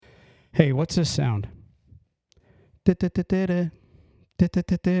Hey, what's this sound? That's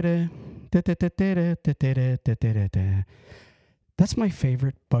my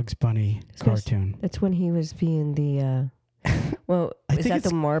favorite Bugs Bunny cartoon. That's when he was being the. Well, I is think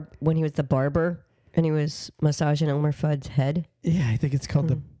that when he was the barber and he was massaging Elmer Fudd's head? Yeah, I think it's called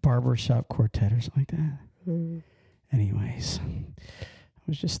the Barbershop Quartet or something like that. Mm. Anyways,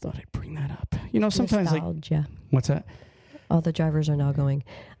 I just thought I'd bring that up. You know, sometimes Nostalgia. What's that? All the drivers are now going,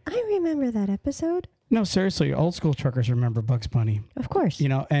 I remember that episode. No, seriously, old school truckers remember Bugs Bunny. Of course. You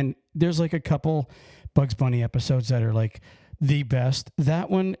know, and there's like a couple Bugs Bunny episodes that are like the best. That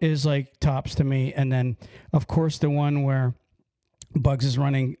one is like tops to me. And then, of course, the one where Bugs is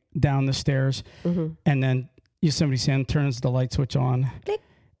running down the stairs and then Yosemite Sam turns the light switch on. Click.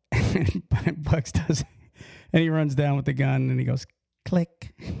 And Bugs does. And he runs down with the gun and he goes,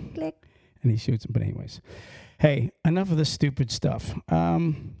 click. Click. And he shoots him. But anyways, hey, enough of this stupid stuff.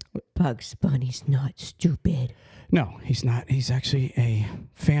 Bugs Bunny's not stupid. No, he's not. He's actually a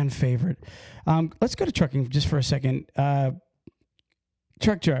fan favorite. Let's go to trucking just for a second.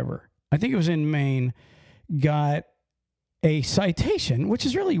 Truck driver, I think it was in Maine, got a citation, which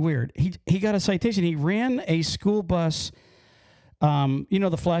is really weird. He got a citation. He ran a school bus. You know,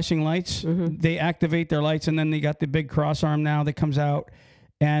 the flashing lights, they activate their lights, and then they got the big cross arm now that comes out,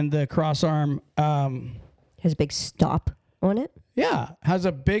 and the cross arm has a big stop on it. Yeah, has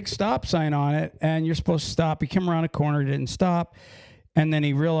a big stop sign on it, and you're supposed to stop. He came around a corner, didn't stop, and then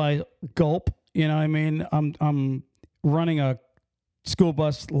he realized, gulp, you know what I mean? I'm running a school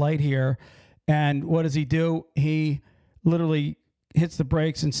bus light here, and what does he do? He literally hits the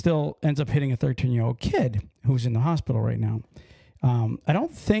brakes and still ends up hitting a 13-year-old kid who's in the hospital right now. I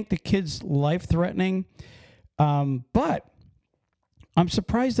don't think the kid's life-threatening, but I'm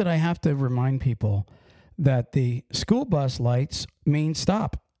surprised that I have to remind people that the school bus lights mean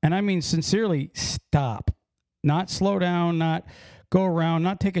stop. And I mean sincerely stop. Not slow down, not go around,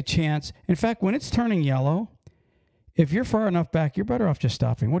 not take a chance. In fact, when it's turning yellow, if you're far enough back, you're better off just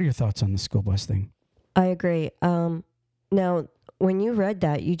stopping. What are your thoughts on the school bus thing? I agree. Now, when you read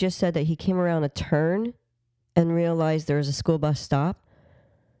that, you just said that he came around a turn and realized there was a school bus stop.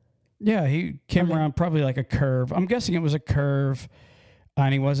 Yeah, he came around probably like a curve. I'm guessing it was a curve,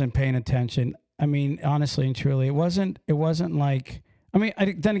 and he wasn't paying attention. I mean, honestly and truly, it wasn't like, I mean,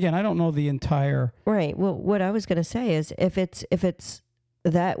 then again, I don't know the entire. Right. Well, what I was going to say is if it's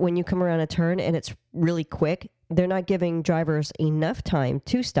that when you come around a turn and it's really quick, they're not giving drivers enough time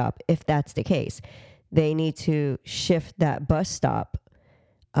to stop. If that's the case, they need to shift that bus stop.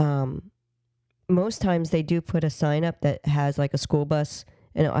 Most times they do put a sign up that has like a school bus,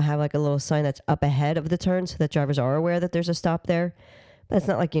 and it'll have like a little sign that's up ahead of the turn so that drivers are aware that there's a stop there. But it's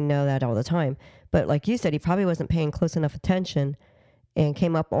not like you know that all the time. But like you said, he probably wasn't paying close enough attention and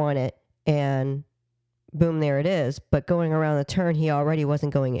came up on it, and boom, there it is. But going around the turn, he already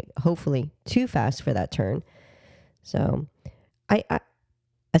wasn't going, hopefully, too fast for that turn. So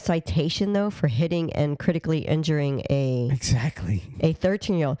a citation, though, for hitting and critically injuring a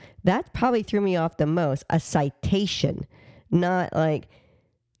 13-year-old, that probably threw me off the most. A citation, not like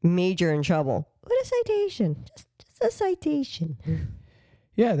major in trouble. What a citation. Just a citation.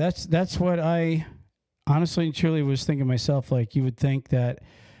 Yeah, that's what I honestly and truly was thinking myself. Like, you would think that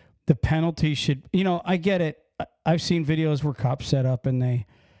the penalty should, you know, I get it. I've seen videos where cops set up and they,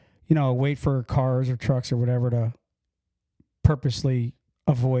 you know, wait for cars or trucks or whatever to purposely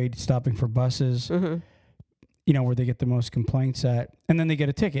avoid stopping for buses, you know, where they get the most complaints at, and then they get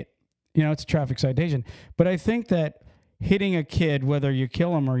a ticket. You know, it's a traffic citation. But I think that hitting a kid, whether you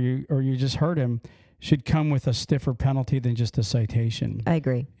kill him or you just hurt him, should come with a stiffer penalty than just a citation. I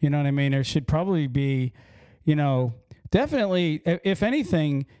agree. You know what I mean? There should probably be, you know, definitely, if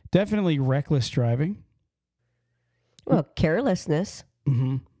anything, definitely reckless driving. Well, carelessness.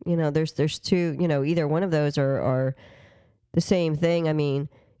 Mm-hmm. You know, there's two, you know, either one of those are the same thing. I mean,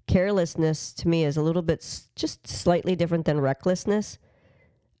 carelessness to me is a little bit just slightly different than recklessness.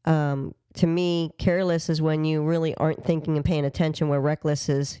 To me, careless is when you really aren't thinking and paying attention, where reckless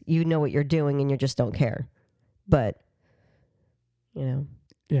is you know what you're doing and you just don't care. But, you know.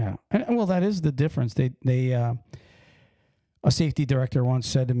 Yeah. And well, that is the difference. They a safety director once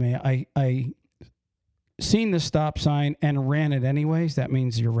said to me, I seen the stop sign and ran it anyways. That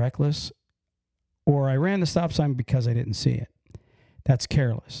means you're reckless. Or I ran the stop sign because I didn't see it. That's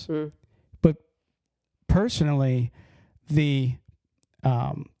careless. But personally, the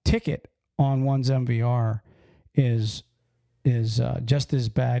ticket on one's MVR is just as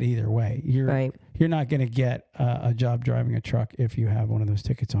bad either way. You're not going to get a job driving a truck if you have one of those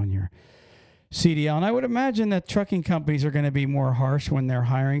tickets on your CDL. And I would imagine that trucking companies are going to be more harsh when they're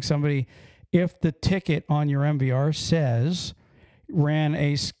hiring somebody. If the ticket on your MVR says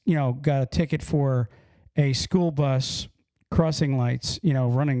got a ticket for a school bus crossing lights,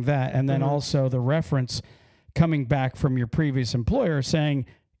 running that, and then also the reference coming back from your previous employer saying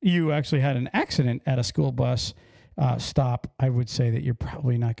you actually had an accident at a school bus stop, I would say that you're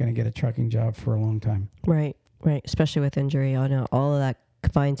probably not going to get a trucking job for a long time. Right. Especially with injury. I know all of that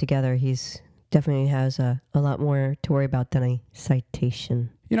combined together, he's definitely has a lot more to worry about than a citation.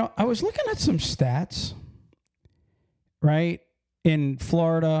 I was looking at some stats, right? In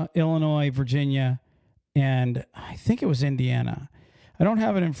Florida, Illinois, Virginia, and I think it was Indiana. I don't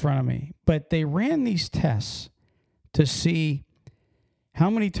have it in front of me, but they ran these tests to see how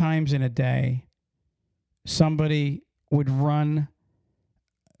many times in a day somebody would run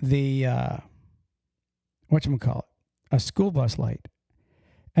the, a school bus light.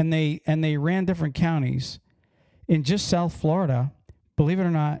 And they ran different counties. In just South Florida, believe it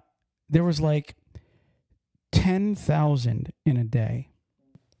or not, there was like 10,000 in a day.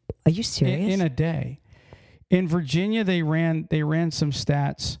 Are you serious? In a day. In Virginia, they ran some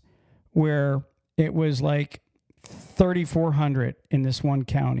stats where it was like 3,400 in this one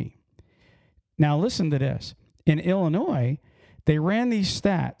county. Now listen to this. In Illinois, they ran these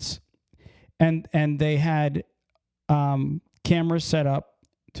stats, and they had cameras set up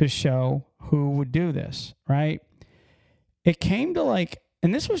to show who would do this, right? It came to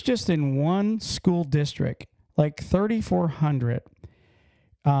and this was just in one school district, like 3,400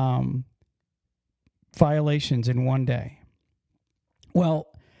 violations in one day. Well,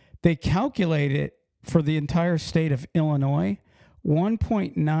 they calculated for the entire state of Illinois,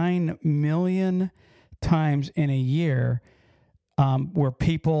 1.9 million times in a year where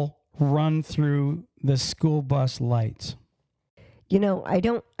people run through the school bus lights. I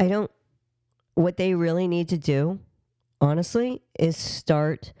don't, what they really need to do, honestly, is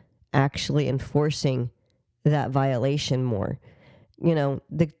start actually enforcing that violation more.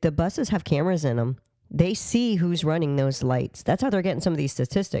 The buses have cameras in them. They see who's running those lights. That's how they're getting some of these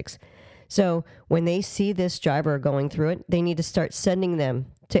statistics. So when they see this driver going through it, they need to start sending them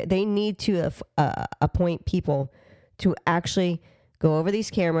they need to appoint people to actually go over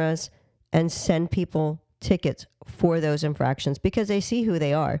these cameras and send people tickets for those infractions because they see who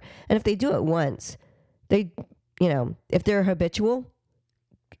they are. And if they do it once, if they're habitual,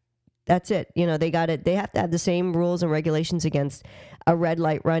 that's it. They got it. They have to have the same rules and regulations against a red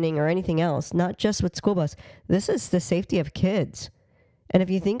light running or anything else, not just with school bus. This is the safety of kids. And if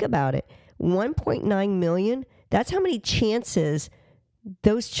you think about it, 1.9 million, that's how many chances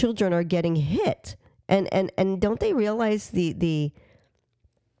those children are getting hit. And don't they realize the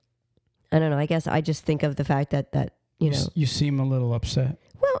I don't know, I guess I just think of the fact that You seem a little upset.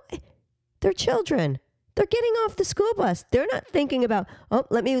 Well, they're children. They're getting off the school bus. They're not thinking about,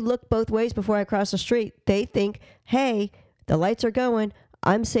 let me look both ways before I cross the street. They think, hey, the lights are going.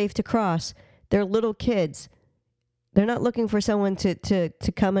 I'm safe to cross. They're little kids. They're not looking for someone to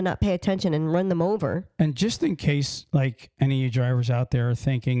come and not pay attention and run them over. And just in case, any of you drivers out there are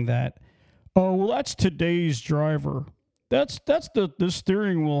thinking that, oh, well, that's today's driver. That's the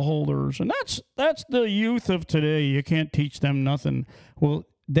steering wheel holders, and that's the youth of today. You can't teach them nothing. Well,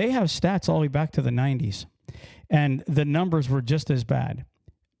 they have stats all the way back to the 90s, and the numbers were just as bad.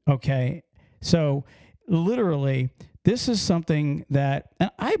 Okay, so literally, this is something that,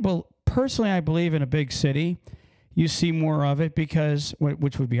 and I believe in a big city, you see more of it because,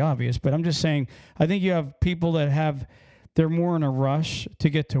 which would be obvious, but I'm just saying, I think you have people that they're more in a rush to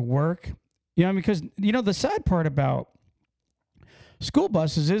get to work, because the sad part about school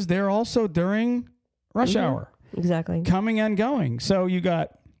buses is they're also during rush hour. Exactly. Coming and going. So you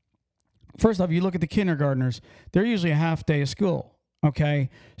got, first off, you look at the kindergartners, they're usually a half day of school. Okay.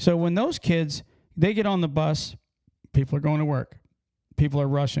 So when those kids, they get on the bus, people are going to work. People are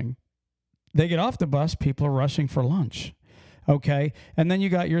rushing. They get off the bus, people are rushing for lunch. Okay. And then you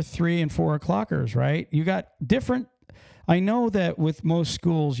got your 3 and 4 o'clockers, right? You got different, I know that with most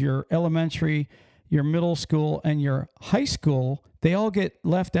schools, your elementary, your middle school, and your high school, they all get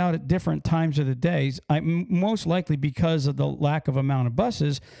left out at different times of the days. Most likely because of the lack of amount of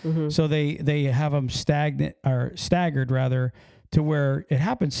buses. Mm-hmm. So they have them staggered rather to where it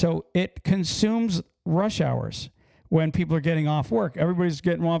happens. So it consumes rush hours when people are getting off work. Everybody's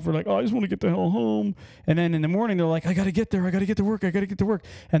getting off. They're like, oh, I just want to get the hell home. And then in the morning, they're like, I got to get there. I got to get to work. I got to get to work.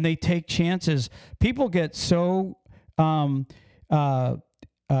 And they take chances. People get so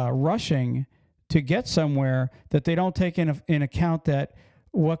rushing to get somewhere that they don't take in account that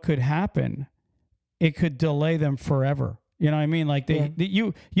what could happen, it could delay them forever. You know what I mean? Like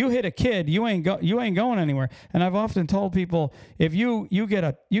you hit a kid, you ain't going anywhere. And I've often told people, if you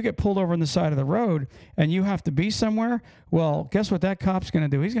get pulled over on the side of the road and you have to be somewhere, well, guess what that cop's going to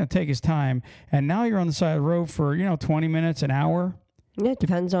do? He's going to take his time, and now you're on the side of the road for 20 minutes, an hour. Yeah, it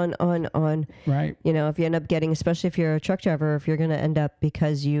depends on right. If you end up getting, especially if you're a truck driver, if you're going to end up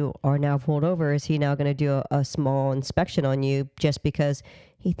because you are now pulled over, is he now going to do a small inspection on you just because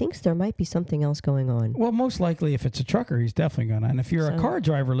he thinks there might be something else going on? Well, most likely if it's a trucker, he's definitely going to. And if you're a car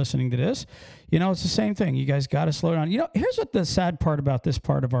driver listening to this, it's the same thing. You guys got to slow down. Here's what the sad part about this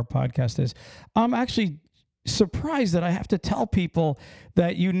part of our podcast is. I'm actually surprised that I have to tell people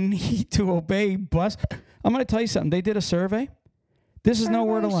that you need to obey bus. I'm going to tell you something. They did a survey. This is no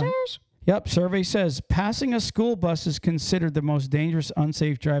word of lie. Yep, survey says passing a school bus is considered the most dangerous,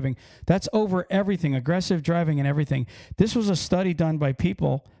 unsafe driving. That's over everything, aggressive driving and everything. This was a study done by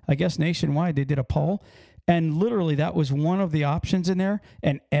people, I guess nationwide. They did a poll, and literally that was one of the options in there.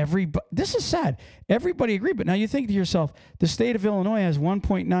 And this is sad. Everybody agreed. But now you think to yourself, the state of Illinois has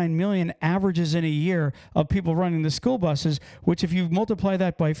 1.9 million averages in a year of people running the school buses, which if you multiply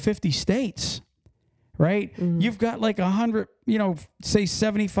that by 50 states, right? Mm-hmm. You've got like 100, say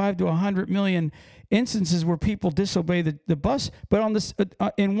 75 to 100 million instances where people disobey the bus. But on this,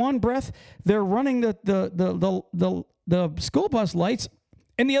 in one breath, they're running the school bus lights.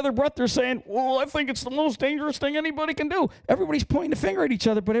 In the other breath, they're saying, well, I think it's the most dangerous thing anybody can do. Everybody's pointing a finger at each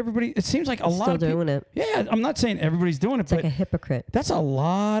other, but it seems like a lot of people doing it. Yeah, I'm not saying everybody's doing it, but like a hypocrite. That's a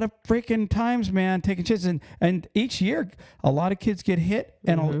lot of freaking times, man, taking chances. And each year, a lot of kids get hit,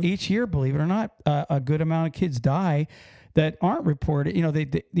 and each year, believe it or not, a good amount of kids die that aren't reported.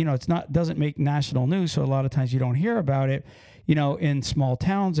 Doesn't make national news, so a lot of times you don't hear about it, in small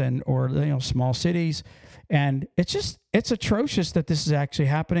towns or small cities. And it's atrocious that this is actually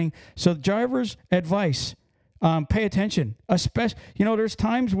happening. So drivers' advice, pay attention. Especially, there's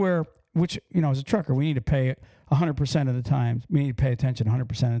times where, as a trucker, we need to pay 100% of the time. We need to pay attention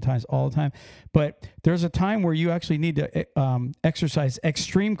 100% of the times, all the time. But there's a time where you actually need to exercise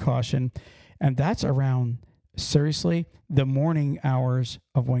extreme caution. And that's around, seriously, the morning hours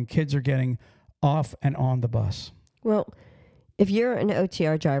of when kids are getting off and on the bus. Well, if you're an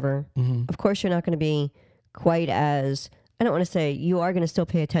OTR driver, of course you're not going to be quite as, I don't want to say you are going to still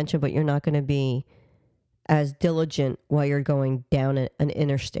pay attention, but you're not going to be as diligent while you're going down an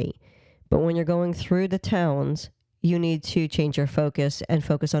interstate. But when you're going through the towns, you need to change your focus and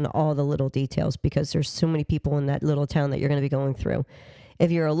focus on all the little details because there's so many people in that little town that you're going to be going through.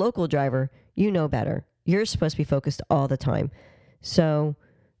 If you're a local driver, you know better. You're supposed to be focused all the time. So,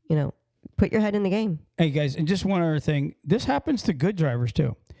 put your head in the game. Hey, guys, and just one other thing. This happens to good drivers,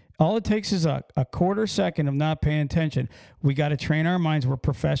 too. All it takes is a quarter second of not paying attention. We got to train our minds. We're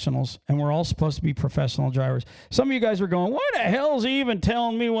professionals, and we're all supposed to be professional drivers. Some of you guys are going, why the hell is he even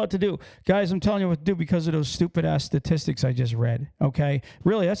telling me what to do? Guys, I'm telling you what to do because of those stupid-ass statistics I just read, okay?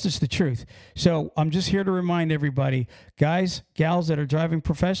 Really, that's just the truth. So I'm just here to remind everybody, guys, gals that are driving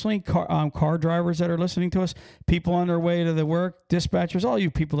professionally, car drivers that are listening to us, people on their way to the work, dispatchers, all you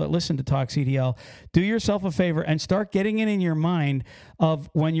people that listen to Talk CDL, do yourself a favor and start getting it in your mind of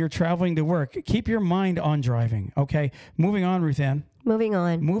when you're traveling to work. Keep your mind on driving, okay? Moving on, Ruth Ann. Moving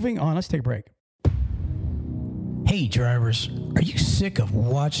on. Let's take a break. Hey, drivers. Are you sick of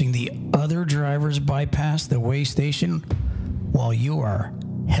watching the other drivers bypass the way station while you are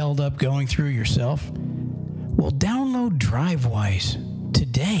held up going through yourself? Well, download DriveWise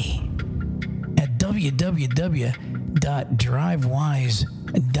today at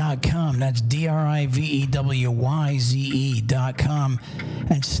www.drivewise.com. That's DRIVEWYZE.com,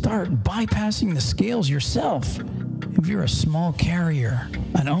 and start bypassing the scales yourself. If you're a small carrier,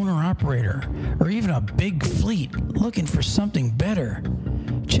 an owner-operator, or even a big fleet looking for something better,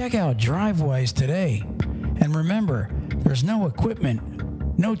 check out DriveWise today. And remember, there's no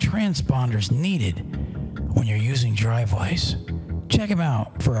equipment, no transponders needed when you're using DriveWise. Check them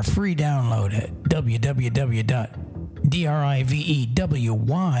out for a free download at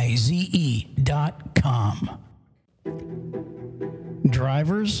www.drivewYZE.com.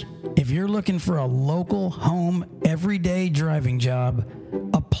 Drivers, if you're looking for a local, home, everyday driving job,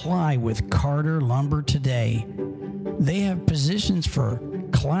 apply with Carter Lumber today. They have positions for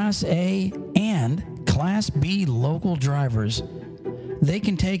Class A and Class B local drivers. They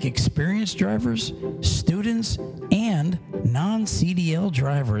can take experienced drivers, students, and non-CDL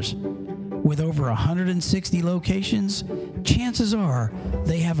drivers. With over 160 locations, chances are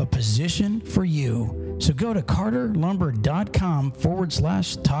they have a position for you. So go to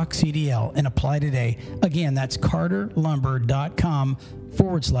carterlumber.com/talkcdl and apply today. Again, that's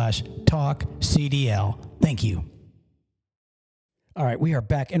carterlumber.com/talkcdl. Thank you. All right, we are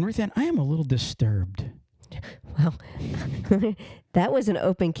back. And Ruth Ann, I am a little disturbed. Well, that was an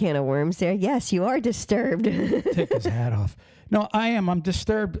open can of worms there. Yes, you are disturbed. Take his hat off. No, I am. I'm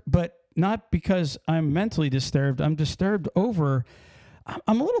disturbed, but not because I'm mentally disturbed. I'm disturbed over.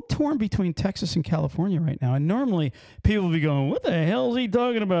 I'm a little torn between Texas and California right now. And normally people would be going, what the hell is he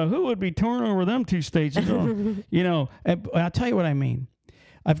talking about? Who would be torn over them two states? And I'll tell you what I mean.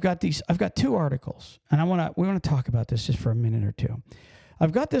 I've got two articles, and we want to talk about this just for a minute or two.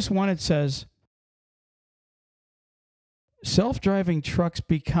 I've got this one. It says, self-driving trucks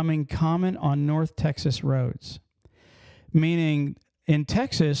becoming common on North Texas roads. Meaning in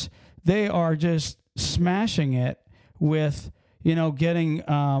Texas, they are just smashing it with, getting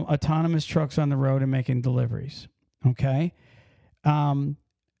autonomous trucks on the road and making deliveries. Okay. And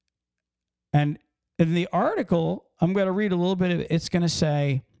in the article, I'm going to read a little bit of it. It's going to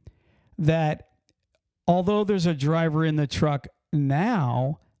say that although there's a driver in the truck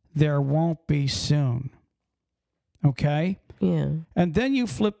now, there won't be soon. Okay? Yeah. And then you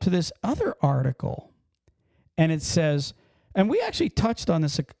flip to this other article, and it says, and we actually touched on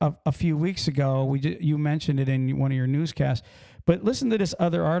this a few weeks ago. You mentioned it in one of your newscasts, but listen to this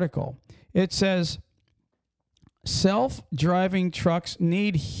other article. It says, self-driving trucks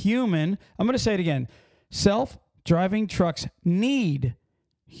need human. I'm going to say it again. Self-driving trucks need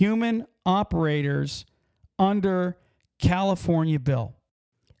human operators under California bill.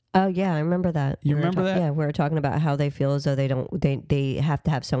 Oh yeah, I remember that. You remember that? Yeah, we were talking about how they feel as though they have to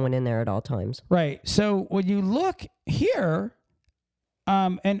have someone in there at all times. Right. So when you look here,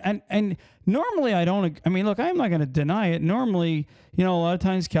 and normally look, I'm not going to deny it. Normally, a lot of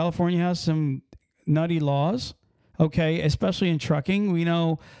times California has some nutty laws. Okay, especially in trucking. We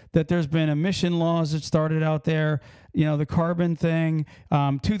know that there's been emission laws that started out there, the carbon thing,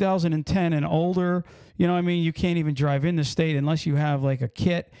 2010 and older. You can't even drive in the state unless you have like a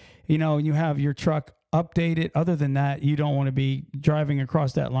kit, and you have your truck updated. Other than that, you don't want to be driving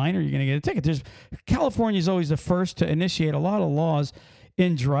across that line or you're going to get a ticket. California is always the first to initiate a lot of laws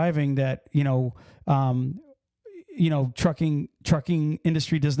in driving that, trucking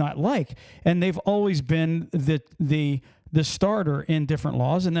industry does not like. And they've always been the starter in different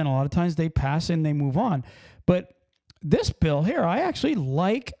laws. And then a lot of times they pass and they move on. But this bill here, I actually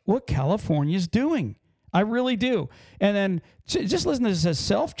like what California's doing. I really do. And then just listen to this. It says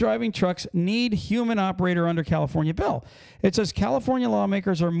self-driving trucks need human operator under California bill. It says California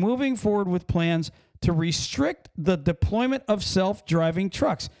lawmakers are moving forward with plans to restrict the deployment of self-driving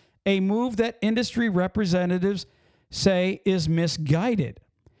trucks, a move that industry representatives say is misguided.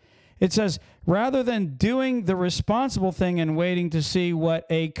 It says, rather than doing the responsible thing and waiting to see what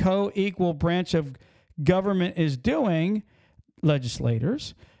a co-equal branch of government is doing,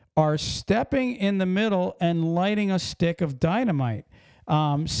 legislators are stepping in the middle and lighting a stick of dynamite,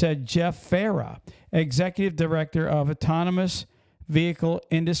 said Jeff Farah, executive director of Autonomous Vehicle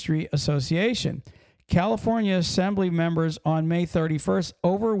Industry Association. California Assembly members on May 31st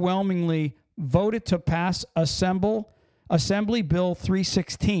overwhelmingly voted to pass Assembly Bill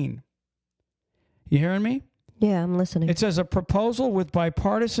 316. You hearing me? Yeah, I'm listening. It says a proposal with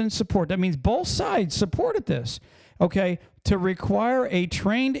bipartisan support. That means both sides supported this. Okay, to require a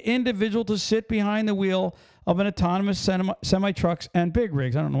trained individual to sit behind the wheel of an autonomous semi-trucks and big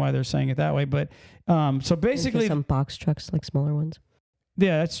rigs. I don't know why they're saying it that way, but so basically... some box trucks, like smaller ones.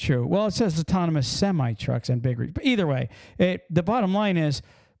 Yeah, that's true. Well, it says autonomous semi-trucks and big rigs. But either way, the bottom line is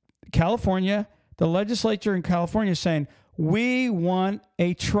California, the legislature in California is saying, we want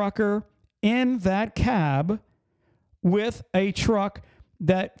a trucker in that cab with a truck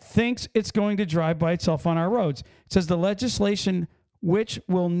that thinks it's going to drive by itself on our roads. It says the legislation, which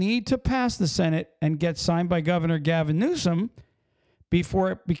will need to pass the Senate and get signed by Governor Gavin Newsom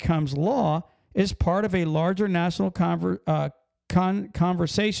before it becomes law, is part of a larger national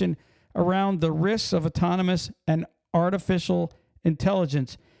conversation around the risks of autonomous and artificial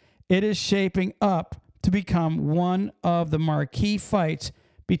intelligence. It is shaping up to become one of the marquee fights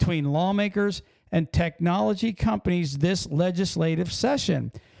between lawmakers and technology companies this legislative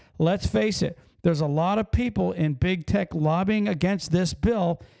session. Let's face it, there's a lot of people in big tech lobbying against this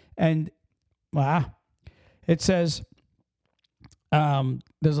bill, and it says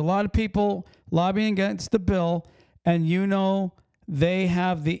there's a lot of people lobbying against the bill, and they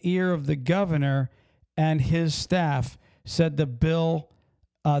have the ear of the governor and his staff, said the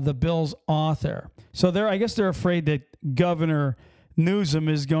bill's author. So I guess they're afraid that Governor Newsom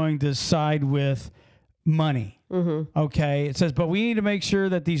is going to side with money. Mm-hmm. Okay. It says, but we need to make sure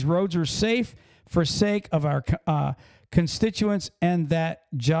that these roads are safe for sake of our constituents and that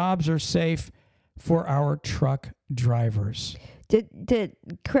jobs are safe for our truck drivers. Did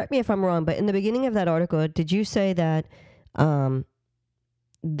correct me if I'm wrong, but in the beginning of that article, did you say that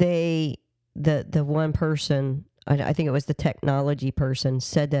the one person, I think it was the technology person,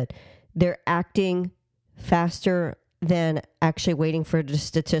 said that they're acting faster than actually waiting for the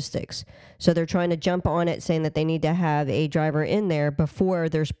statistics. So they're trying to jump on it, saying that they need to have a driver in there before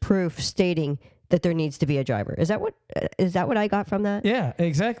there's proof stating that there needs to be a driver. Is that what I got from that? Yeah,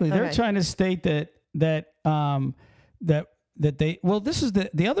 exactly. They're Okay. trying to state that they, well, this is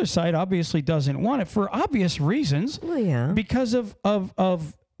the other side obviously doesn't want it for obvious reasons. Well, yeah. Because of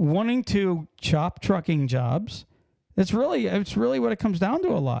wanting to chop trucking jobs. It's really what it comes down to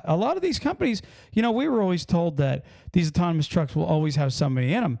a lot. A lot of these companies, we were always told that these autonomous trucks will always have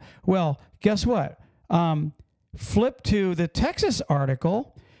somebody in them. Well, guess what? Flip to the Texas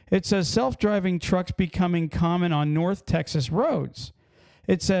article. It says self-driving trucks becoming common on North Texas roads.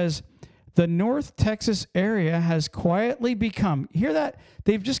 It says the North Texas area has quietly become, hear that?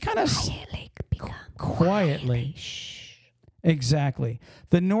 They've just kind of quietly. Shh. Exactly.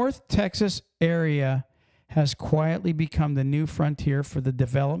 The North Texas area has quietly become the new frontier for the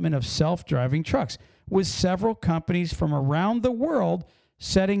development of self-driving trucks, with several companies from around the world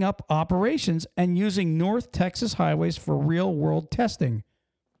setting up operations and using North Texas highways for real-world testing.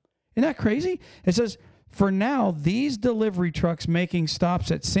 Isn't that crazy? It says, for now, these delivery trucks making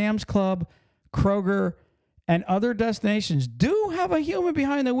stops at Sam's Club, Kroger, and other destinations do have a human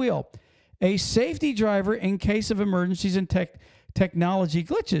behind the wheel, a safety driver in case of emergencies and technology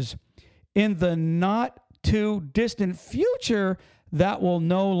glitches. In the not too distant future, that will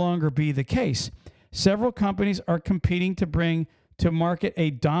no longer be the case. Several companies are competing to bring to market a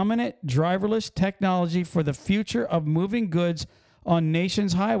dominant driverless technology for the future of moving goods on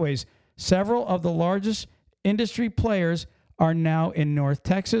nation's highways. Several of the largest industry players are now in North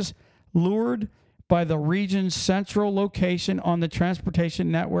Texas, lured by the region's central location on the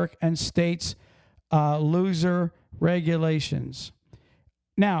transportation network and state's looser regulations.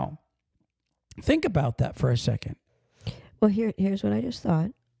 Now, think about that for a second. Well, here's what I just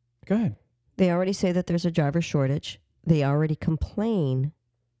thought. Go ahead. They already say that there's a driver shortage. They already complain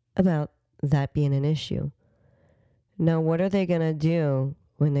about that being an issue. Now, what are they going to do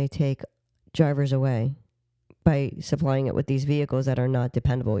when they take drivers away by supplying it with these vehicles that are not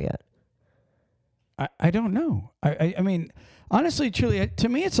dependable yet? I don't know. I mean, honestly, truly, to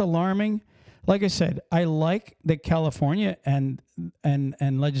me, it's alarming. Like I said, I like that California and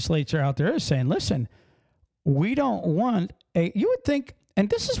legislature out there is saying, listen, we don't want you would think,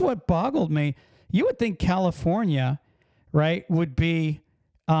 and this is what boggled me, you would think California, right, would be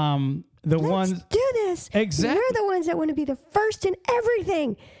Let's ones. do this. Exactly. We're the ones that want to be the first in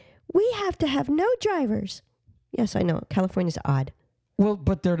everything. We have to have no drivers. Yes, I know. California's odd. Well,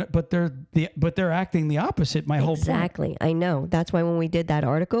 but they're acting the opposite. My whole point. Exactly. I know. That's why when we did that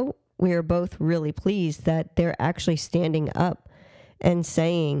article, we were both really pleased that they're actually standing up and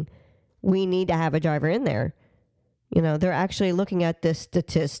saying we need to have a driver in there. They're actually looking at the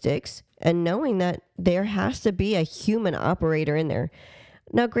statistics and knowing that there has to be a human operator in there.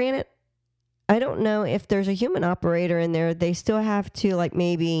 Now, granted, I don't know if there's a human operator in there. They still have to,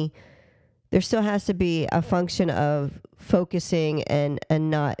 maybe there still has to be a function of focusing and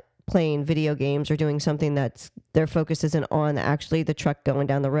not playing video games or doing something that's their focus isn't on actually the truck going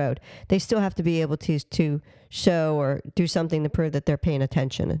down the road. They still have to be able to show or do something to prove that they're paying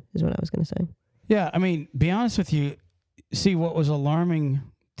attention, is what I was going to say. Yeah, I mean, be honest with you. See, what was alarming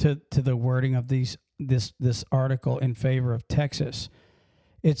to the wording of this article in favor of Texas,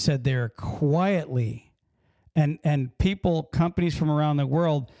 it said they're quietly, and companies from around the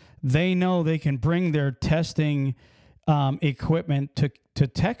world, they know they can bring their testing equipment to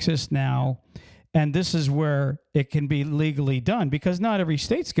Texas now, and this is where it can be legally done, because not every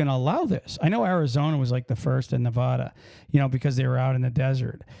state's going to allow this. I know Arizona was like the first, in Nevada, because they were out in the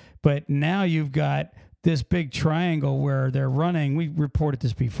desert. But now you've got this big triangle where they're running. We reported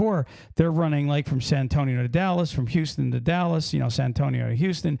this before. They're running like from San Antonio to Dallas, from Houston to Dallas, San Antonio to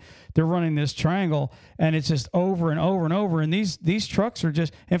Houston. They're running this triangle, and it's just over and over and over. And these trucks are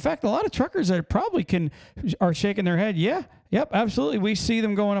just, in fact, a lot of truckers that probably are shaking their head. Yeah, yep, absolutely. We see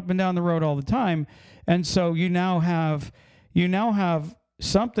them going up and down the road all the time. And so you now have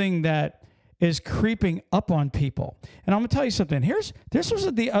something that is creeping up on people. And I'm going to tell you something. This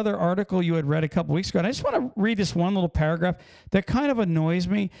was the other article you had read a couple weeks ago, and I just want to read this one little paragraph that kind of annoys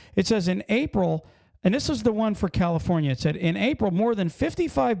me. It says in April, and this was the one for California, it said, in April, more than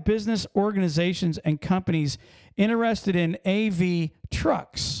 55 business organizations and companies interested in AV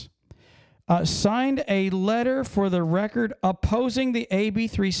trucks signed a letter for the record opposing the AB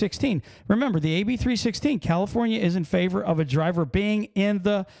 316. Remember, the AB 316, California is in favor of a driver being in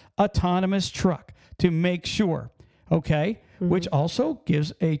the autonomous truck to make sure, okay, which also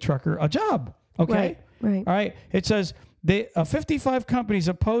gives a trucker a job, okay? Right. All right. It says 55 companies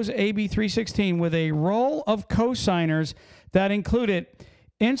oppose AB 316 with a roll of co-signers that included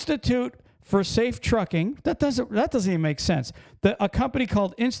Institute for Safe Trucking. That doesn't even make sense. A company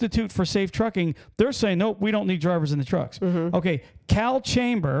called Institute for Safe Trucking, they're saying, nope, we don't need drivers in the trucks. Okay, Cal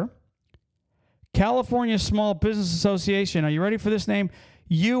Chamber, California Small Business Association. Are you ready for this name?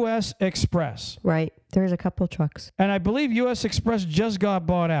 U.S. Express. Right. There's a couple trucks. And I believe U.S. Express just got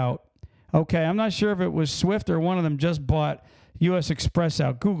bought out. Okay, I'm not sure if it was Swift or one of them just bought U.S. Express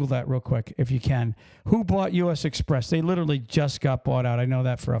out. Google that real quick if you can. Who bought U.S. Express? They literally just got bought out. I know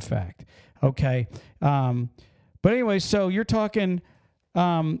that for a fact. Okay. But anyway, so you're talking,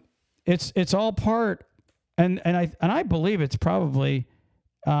 it's all part, and I believe it's probably,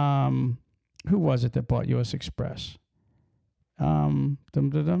 who was it that bought U.S. Express? Was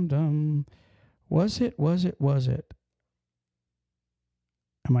it?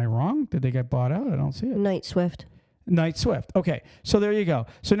 Am I wrong? Did they get bought out? I don't see it. Knight Swift. Okay. So there you go.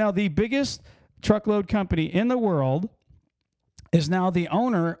 So now the biggest truckload company in the world is now the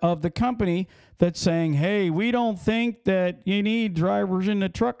owner of the company that's saying, hey, we don't think that you need drivers in the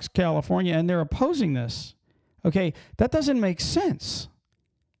trucks, California, and they're opposing this. Okay, that doesn't make sense.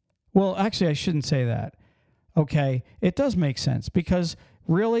 Well, actually, I shouldn't say that. Okay, it does make sense because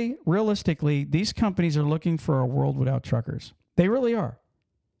realistically, these companies are looking for a world without truckers. They really are.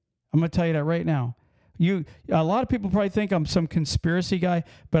 I'm going to tell you that right now. A lot of people probably think I'm some conspiracy guy,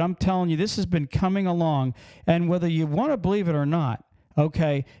 but I'm telling you, this has been coming along. And whether you want to believe it or not,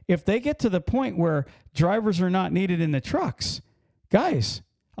 okay, if they get to the point where drivers are not needed in the trucks, guys,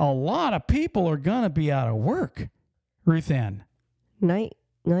 a lot of people are going to be out of work. Ruth Ann. Knight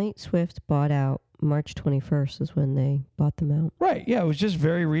Swift bought out March 21st is when they bought them out. Right. Yeah, it was just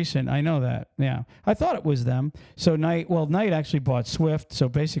very recent. I know that. Yeah. I thought it was them. So Knight actually bought Swift. So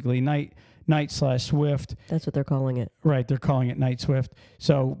basically Knight/Swift. That's what they're calling it. Right. They're calling it Knight Swift.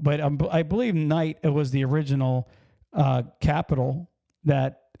 So, but I believe Knight, it was the original capital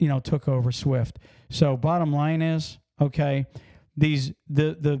that, took over Swift. So bottom line is, okay, the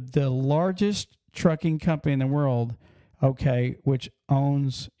largest trucking company in the world, okay, which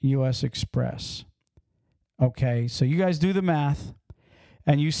owns U.S. Express. Okay, so you guys do the math,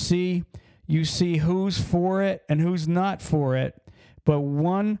 and you see who's for it and who's not for it, but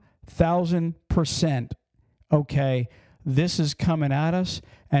 1,000%, okay, this is coming at us,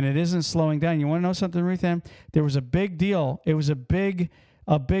 and it isn't slowing down. You want to know something, Ruth Ann? There was a big deal. It was a big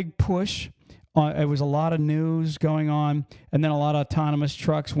push. It was a lot of news going on, and then a lot of autonomous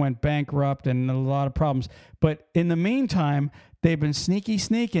trucks went bankrupt and a lot of problems. But in the meantime, they've been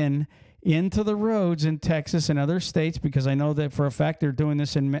sneaking into the roads in Texas and other states, because I know that for a fact they're doing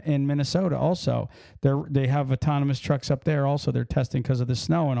this in Minnesota also. They have autonomous trucks up there also. They're testing because of the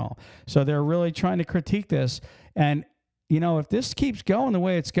snow and all. So they're really trying to critique this. And, if this keeps going the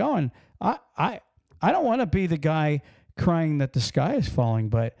way it's going, I don't want to be the guy crying that the sky is falling,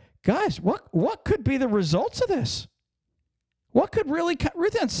 but guys, what could be the results of this? What could really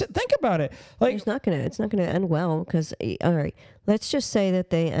think about it? Like, it's not gonna end well, because all right, let's just say that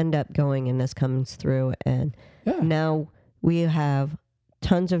they end up going and this comes through, and now we have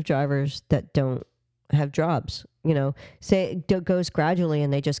tons of drivers that don't have jobs. Say it goes gradually,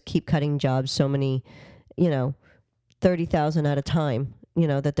 and they just keep cutting jobs. So many, 30,000 at a time.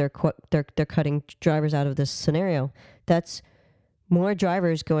 That they're cutting drivers out of this scenario. That's more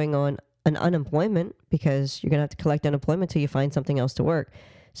drivers going on an unemployment, because you're going to have to collect unemployment till you find something else to work.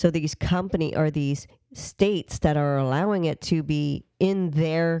 So these these states that are allowing it to be in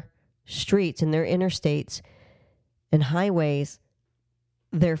their streets, in their interstates and highways,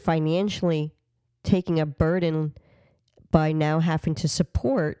 they're financially taking a burden by now having to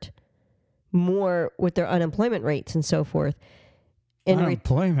support more with their unemployment rates and so forth.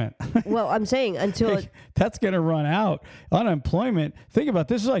 Unemployment. Well, I'm saying until that's going to run out. Unemployment. Think about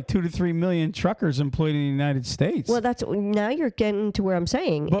this: is like 2 to 3 million truckers employed in the United States. Well, that's now you're getting to where I'm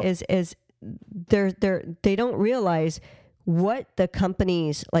saying is they don't realize what the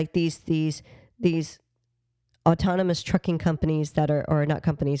companies like these autonomous trucking companies that are, or not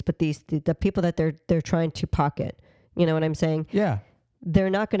companies, but the people that they're trying to pocket. You know what I'm saying? Yeah.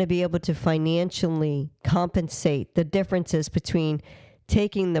 They're not going to be able to financially compensate the differences between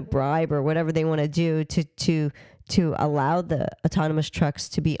taking the bribe or whatever they want to do to allow the autonomous trucks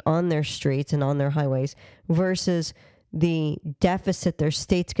to be on their streets and on their highways versus the deficit their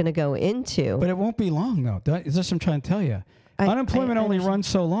state's going to go into. But it won't be long, though. That's what I'm trying to tell you. Unemployment only runs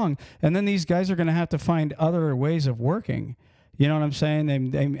so long, and then these guys are going to have to find other ways of working. You know what I'm saying?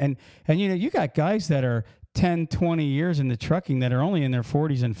 And you got guys that are 10, 20 years in the trucking that are only in their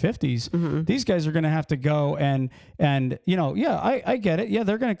 40s and 50s. Mm-hmm. These guys are going to have to go and I get it. Yeah,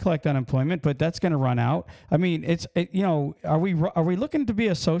 they're going to collect unemployment, but that's going to run out. I mean, are we looking to be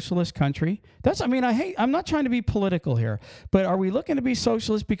a socialist country? I'm not trying to be political here, but are we looking to be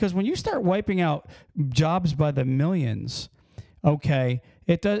socialist? Because when you start wiping out jobs by the millions, okay,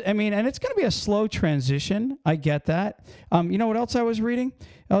 it does. I mean, and it's going to be a slow transition. I get that. You know what else I was reading?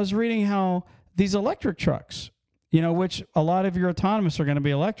 I was reading how these electric trucks, which a lot of your autonomous are going to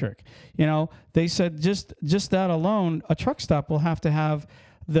be electric. They said just that alone, a truck stop will have to have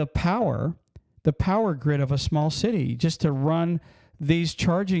the power grid of a small city just to run these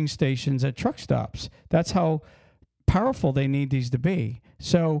charging stations at truck stops. That's how powerful they need these to be.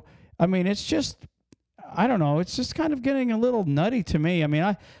 So, I mean, it's just, I don't know. It's just kind of getting a little nutty to me. I mean,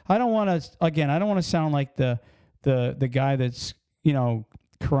 I don't want to sound like the guy that's,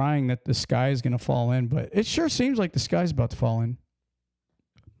 crying that the sky is going to fall in, but it sure seems like the sky's about to fall in.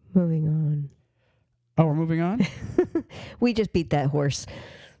 Moving on. Oh, we're moving on? We just beat that horse.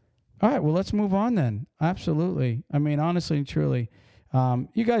 All right, well, let's move on then. Absolutely. I mean, honestly and truly,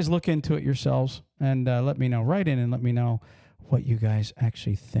 you guys look into it yourselves and let me know. Write in and let me know what you guys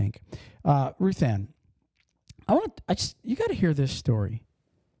actually think. Ruth Ann, you got to hear this story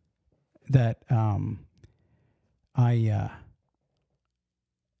that I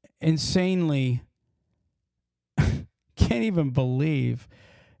insanely can't even believe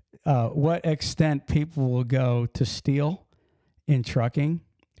what extent people will go to steal in trucking.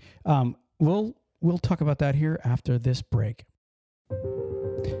 We'll talk about that here after this break.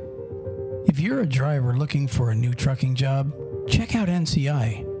 If you're a driver looking for a new trucking job, check out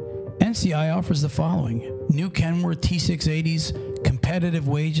NCI. NCI offers the following: new Kenworth T680s, competitive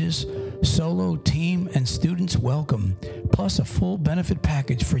wages, solo, team, and students welcome, plus a full benefit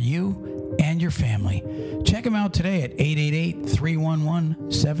package for you and your family. Check them out today at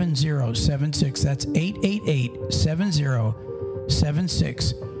 888-311-7076. That's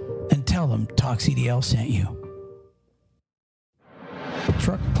 888-7076. And tell them Talk CDL sent you.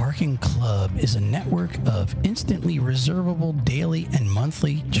 Truck Parking Club is a network of instantly reservable daily and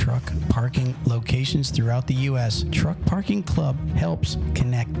monthly truck parking locations throughout the U.S. Truck Parking Club helps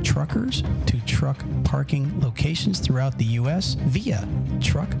connect truckers to truck parking locations throughout the U.S. via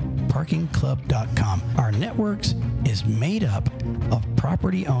truckparkingclub.com. Our networks is made up of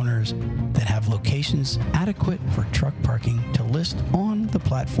property owners that have locations adequate for truck parking to list on the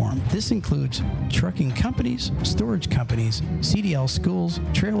platform. This includes trucking companies, storage companies, CDL schools,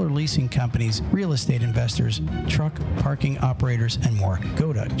 trailer leasing companies, real estate investors, truck parking operators, and more.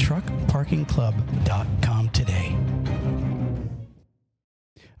 Go to truckparkingclub.com today.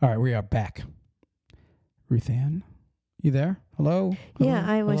 All right, we are back. Ruth Ann, you there? Hello? Yeah,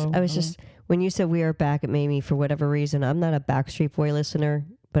 I was just, when you said we are back, it made me, for whatever reason, I'm not a Backstreet Boy listener,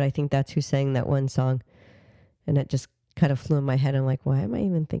 but I think that's who sang that one song. And it just kind of flew in my head. I'm like, why am I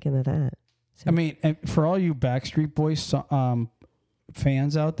even thinking of that? So, I mean, for all you Backstreet Boys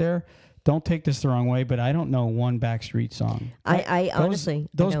fans out there, don't take this the wrong way, but I don't know one Backstreet song. I honestly,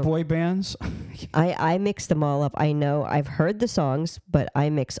 those boy bands. I mix them all up. I know I've heard the songs, but I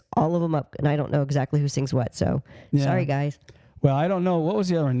mix all of them up, and I don't know exactly who sings what. So sorry, guys. Well, I don't know. What was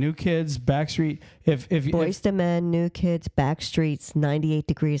the other one? New Kids, Backstreet. If Boyz II Men, New Kids, Backstreets, 98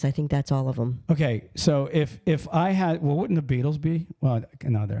 Degrees. I think that's all of them. Okay, so if I had, well, wouldn't the Beatles be? Well,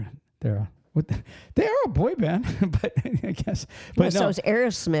 no, they're they are a boy band, but I guess. But well, so is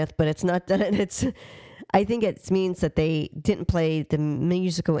Aerosmith, but it's not done. It's, I think it means that they didn't play the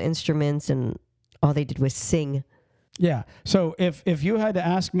musical instruments and all they did was sing. Yeah. So if you had to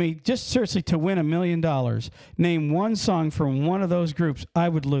ask me, just seriously, to win $1 million, name one song from one of those groups, I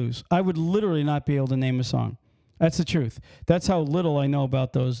would lose. I would literally not be able to name a song. That's the truth. That's how little I know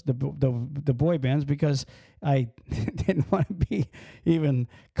about the boy bands, because I didn't want to be even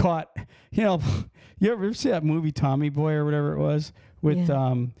caught. You know, you ever see that movie Tommy Boy or whatever it was with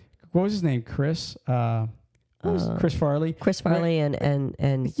what was his name? Chris Farley. Chris Farley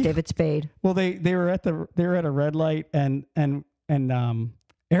and David Spade. Well, they were at a red light and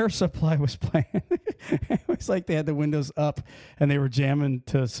Air Supply was playing. It was like they had the windows up and they were jamming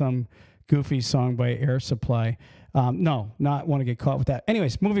to some goofy song by Air Supply. No, not want to get caught with that.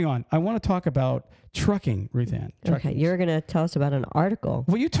 Anyways, moving on. I want to talk about trucking, Ruth Ann. Okay, you're going to tell us about an article.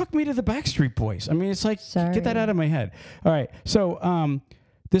 Well, you took me to the Backstreet Boys. I mean, it's like, get that out of my head. All right. So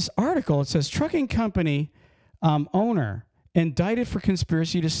this article, it says trucking company owner indicted for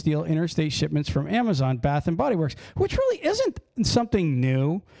conspiracy to steal interstate shipments from Amazon, Bath and Body Works, which really isn't something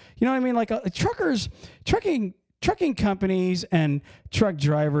new. You know what I mean? Like trucking companies and truck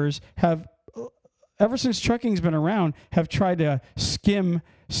drivers have, ever since trucking's been around, have tried to skim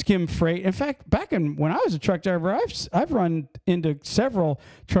freight. In fact, when I was a truck driver, I've run into several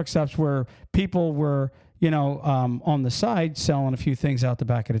truck stops where people were, on the side selling a few things out the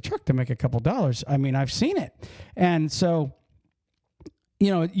back of the truck to make a couple dollars. I mean, I've seen it. And so,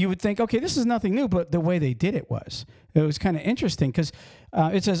 you would think, okay, this is nothing new, but the way they did it was kind of interesting because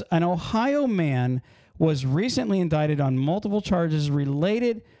it says an Ohio man was recently indicted on multiple charges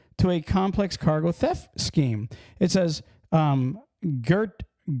related to a complex cargo theft scheme. It says Gurtay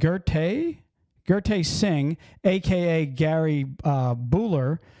Singh, a.k.a. Gary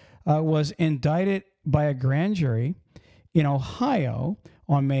Buller, was indicted by a grand jury in Ohio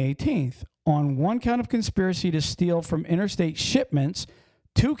on May 18th on one count of conspiracy to steal from interstate shipments,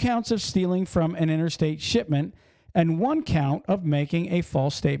 2 counts of stealing from an interstate shipment, and 1 count of making a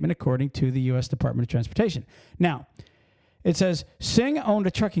false statement, according to the U.S. Department of Transportation. Now, it says Singh owned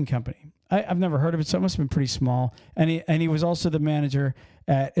a trucking company. I've never heard of it, so it must have been pretty small. And he was also the manager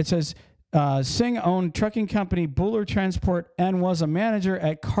at, it says, Singh owned trucking company Buller Transport and was a manager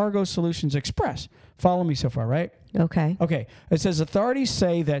at Cargo Solutions Express. Follow me so far, right? Okay. Okay. It says authorities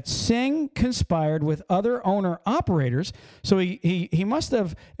say that Singh conspired with other owner-operators. So he must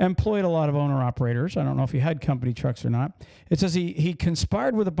have employed a lot of owner-operators. I don't know if he had company trucks or not. It says he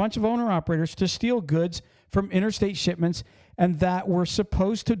conspired with a bunch of owner-operators to steal goods from interstate shipments and that were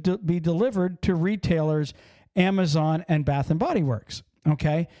supposed to be delivered to retailers Amazon and Bath and Body Works.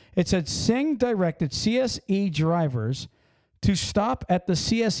 Okay. It said Singh directed CSE drivers to stop at the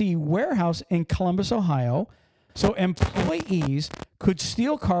CSE warehouse in Columbus, Ohio, so employees could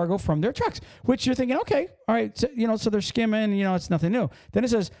steal cargo from their trucks, which you're thinking, okay, all right, so they're skimming, it's nothing new. Then it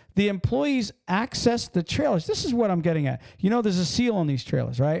says the employees accessed the trailers. This is what I'm getting at. There's a seal on these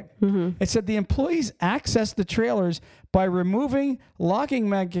trailers, right? Mm-hmm. It said the employees accessed the trailers by removing locking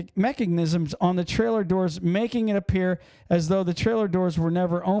mechanisms on the trailer doors, making it appear as though the trailer doors were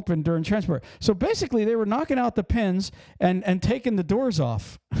never opened during transport. So basically, they were knocking out the pins and taking the doors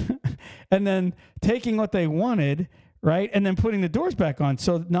off and then taking what they wanted, right? And then putting the doors back on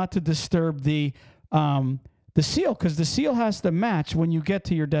so not to disturb the seal, because the seal has to match when you get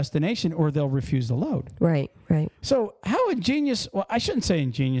to your destination or they'll refuse the load. Right. So how ingenious, well, I shouldn't say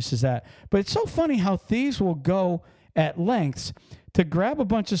ingenious is that, but it's so funny how thieves will go at lengths to grab a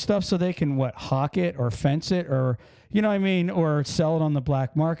bunch of stuff so they can, hawk it or fence it or, or sell it on the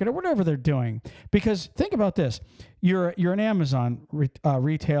black market or whatever they're doing. Because think about this. You're an Amazon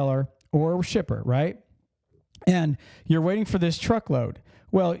retailer or shipper, right? And you're waiting for this truckload.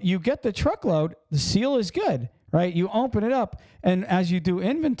 Well, you get the truckload, the seal is good, right? You open it up, and as you do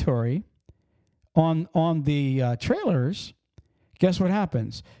inventory on the trailers, guess what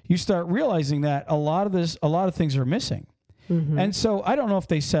happens? You start realizing that a lot of things are missing. Mm-hmm. And so I don't know if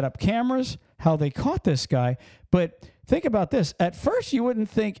they set up cameras, how they caught this guy, but think about this. At first, you would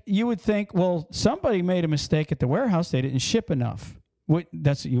think, well, somebody made a mistake at the warehouse. They didn't ship enough.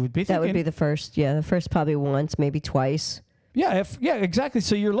 That's what you would be thinking. That would be the first. Yeah, the first probably once, maybe twice. Yeah, exactly.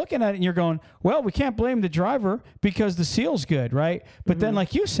 So you're looking at it and you're going, well, we can't blame the driver because the seal's good, right? But then,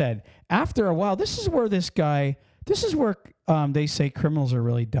 like you said, after a while, this is where they say criminals are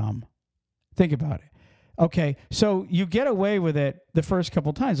really dumb. Think about it. Okay, so you get away with it the first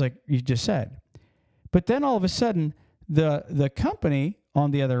couple times, like you just said. But then all of a sudden, the company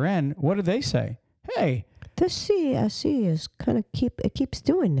on the other end, what do they say? Hey, the CSE is kind of keeps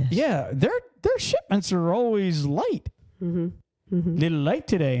doing this. Yeah, their shipments are always light. Mm-hmm. Mm-hmm. Little light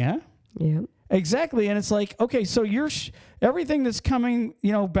today, huh? Yeah. Exactly, and it's like, okay, so everything that's coming,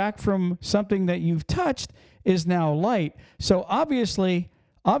 back from something that you've touched is now light. So obviously,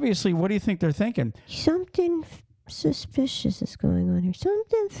 what do you think they're thinking? Something suspicious is going on here.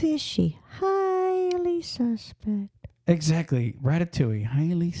 Something fishy. Highly suspect. Exactly. Ratatouille.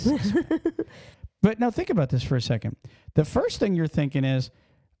 Highly suspect. But now think about this for a second. The first thing you're thinking is,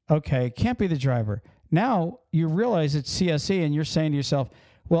 okay, can't be the driver. Now you realize it's CSE and you're saying to yourself,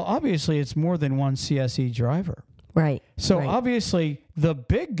 well, obviously it's more than one CSE driver. Right. So obviously the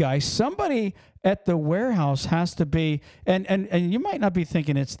big guy, somebody at the warehouse has to be, and you might not be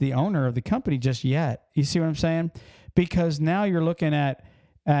thinking it's the owner of the company just yet. You see what I'm saying? Because now you're looking at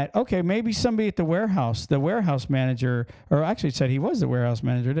okay, maybe somebody at the warehouse manager, or actually said he was the warehouse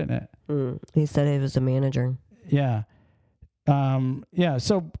manager, didn't it? He said he was the manager. Yeah. Yeah.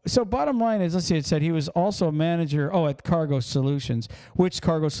 So bottom line is, let's see. It said he was also a manager. At Cargo Solutions, which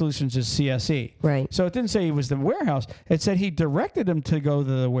Cargo Solutions is CSE. Right. So it didn't say he was the warehouse. It said he directed him to go to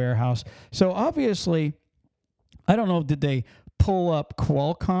the warehouse. So obviously, I don't know. Did they pull up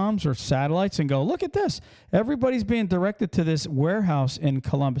Qualcomms or satellites and go, look at this? Everybody's being directed to this warehouse in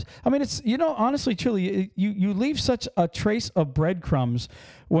Columbus. I mean, it's, honestly, truly, you leave such a trace of breadcrumbs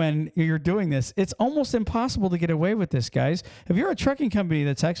when you're doing this. It's almost impossible to get away with this, guys. If you're a trucking company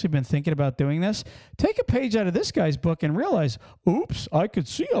that's actually been thinking about doing this, take a page out of this guy's book and realize, oops, I could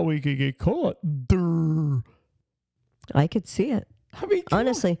see how we could get caught. Durr. I could see it. I mean,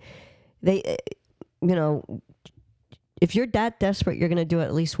 honestly, they, if you're that desperate, you're going to do it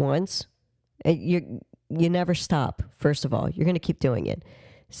at least once. You never stop. First of all, you're going to keep doing it.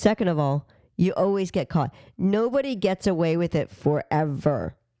 Second of all, you always get caught. Nobody gets away with it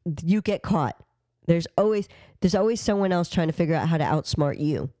forever. You get caught. There's always someone else trying to figure out how to outsmart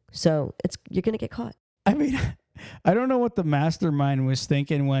you. So you're going to get caught. I mean, I don't know what the mastermind was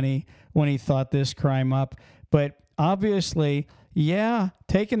thinking when he thought this crime up, but obviously, yeah,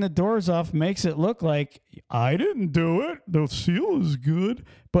 taking the doors off makes it look like I didn't do it. The seal is good.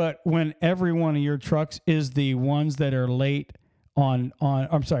 But when every one of your trucks is the ones that are light on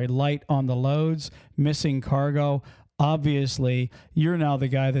the loads, missing cargo, obviously you're now the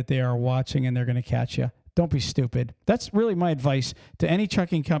guy that they are watching and they're going to catch you. Don't be stupid. That's really my advice to any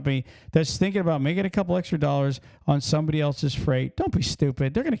trucking company that's thinking about making a couple extra dollars on somebody else's freight. Don't be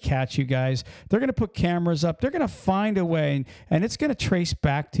stupid. They're going to catch you guys. They're going to put cameras up. They're going to find a way, and it's going to trace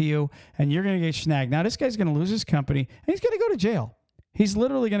back to you, and you're going to get snagged. Now, this guy's going to lose his company, and he's going to go to jail. He's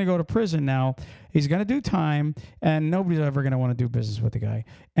literally going to go to prison now. He's going to do time, and nobody's ever going to want to do business with the guy.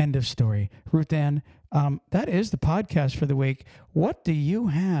 End of story. Ruth Ann, that is the podcast for the week. What do you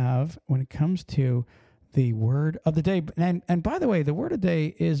have when it comes to the word of the day? And by the way, the word of the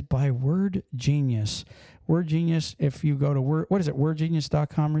day is by Word Genius. Word Genius, if you go to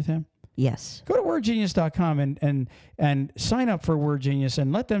wordgenius.com, Ruth Ann? Yes. Go to wordgenius.com and sign up for Word Genius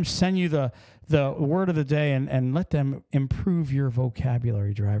and let them send you the word of the day and let them improve your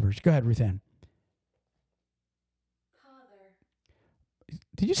vocabulary, drivers. Go ahead, Ruth Ann. Father.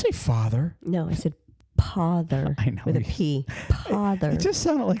 Did you say father? No, I said pother. I know. With a P. Pother. It just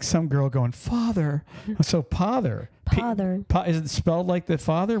sounded like some girl going, father. So pother. Pother. Is it spelled like the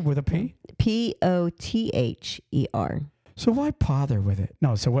father with a P? Pother. So why pother with it?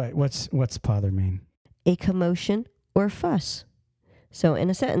 No, so what's pother mean? A commotion or fuss. So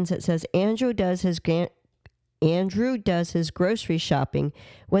in a sentence it says, Andrew does his grocery shopping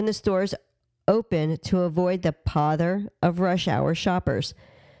when the stores open to avoid the pother of rush hour shoppers.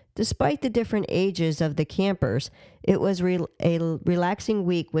 Despite the different ages of the campers, it was a relaxing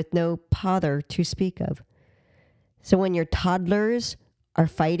week with no pother to speak of. So when your toddlers are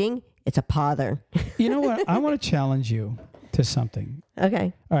fighting, it's a pother. You know what? I want to challenge you to something.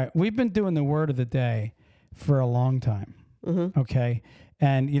 Okay. All right. We've been doing the word of the day for a long time. Mm-hmm. Okay.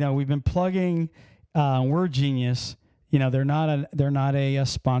 And, we've been plugging Word Genius. They're not a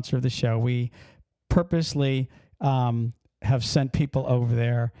sponsor of the show. We purposely have sent people over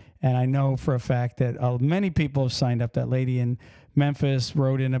there. And I know for a fact that many people have signed up. That lady in Memphis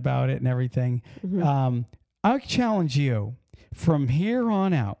wrote in about it and everything. Mm-hmm. I challenge you from here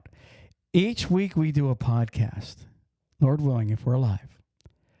on out. Each week we do a podcast, Lord willing, if we're alive.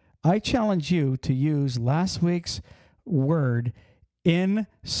 I challenge you to use last week's word in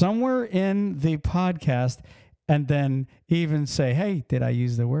somewhere in the podcast, and then even say, "Hey, did I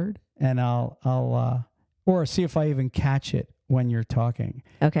use the word?" And I'll or see if I even catch it when you're talking.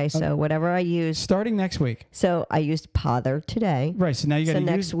 Okay, so whatever I use. Starting next week. So I used pother today. Right, so now you got to use.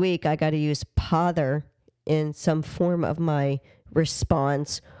 So next week I got to use pother in some form of my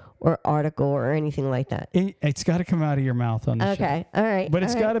response or article or anything like that. It's got to come out of your mouth on the show. Okay, all right. But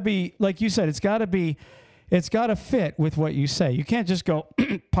it's got to be, like you said, it's got to fit with what you say. You can't just go,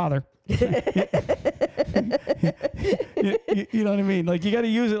 pother. You know what I mean? Like, you got to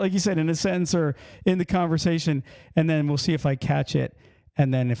use it, like you said, in a sentence or in the conversation, and then we'll see if I catch it.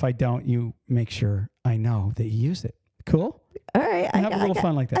 And then if I don't, you make sure I know that you used it. Cool? All right. Have a little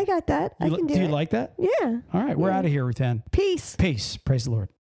fun like that. I got that. Do you like that? Yeah. All right. We're out of here, Ruth Ann. Peace. Peace. Praise the Lord.